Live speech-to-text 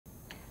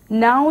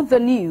Now the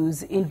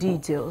news in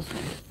details.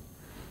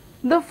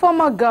 The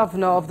former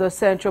governor of the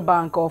Central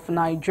Bank of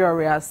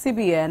Nigeria,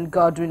 CBN,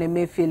 Godwin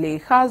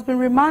Emefiele, has been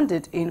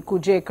remanded in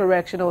Kuje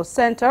Correctional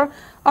Center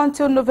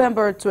until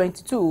November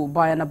 22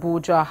 by an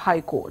Abuja High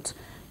Court.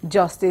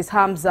 Justice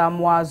Hamza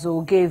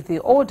Muazu gave the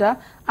order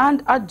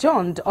and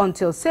adjourned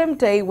until same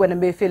day when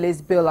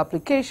Emefiele's bail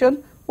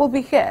application will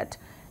be heard.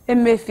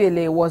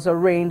 Emefiele was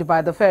arraigned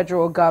by the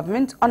federal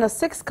government on a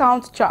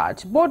 6-count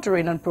charge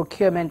bordering on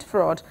procurement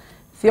fraud.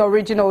 The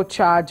original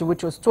charge,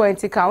 which was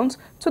 20 counts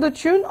to the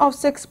tune of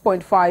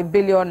 6.5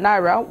 billion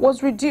naira,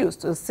 was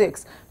reduced to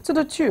 6 to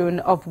the tune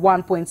of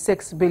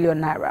 1.6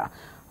 billion naira.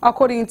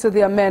 According to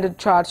the amended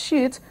charge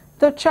sheet,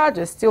 the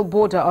charges still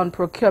border on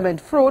procurement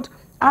fraud,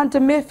 and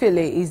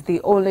Emefiele is the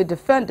only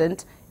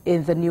defendant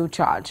in the new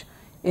charge.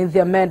 In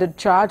the amended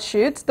charge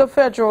sheet, the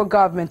federal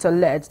government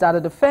alleged that the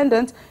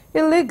defendant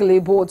illegally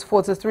bought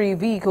 43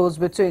 vehicles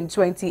between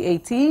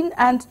 2018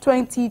 and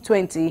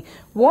 2020,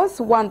 worth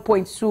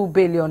 1.2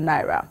 billion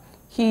naira.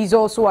 He is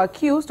also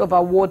accused of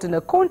awarding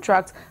a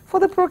contract for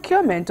the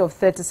procurement of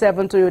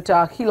 37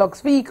 Toyota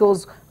Hilux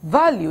vehicles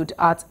valued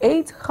at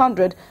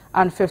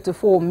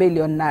 854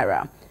 million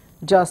naira.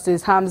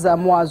 Justice Hamza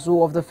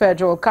Muazu of the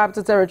Federal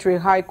Capital Territory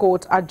High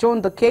Court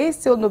adjourned the case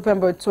till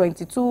November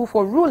 22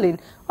 for ruling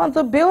on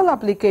the bail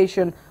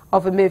application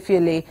of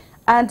Emefiele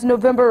and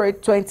November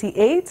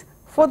 28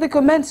 for the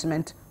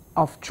commencement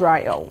of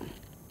trial.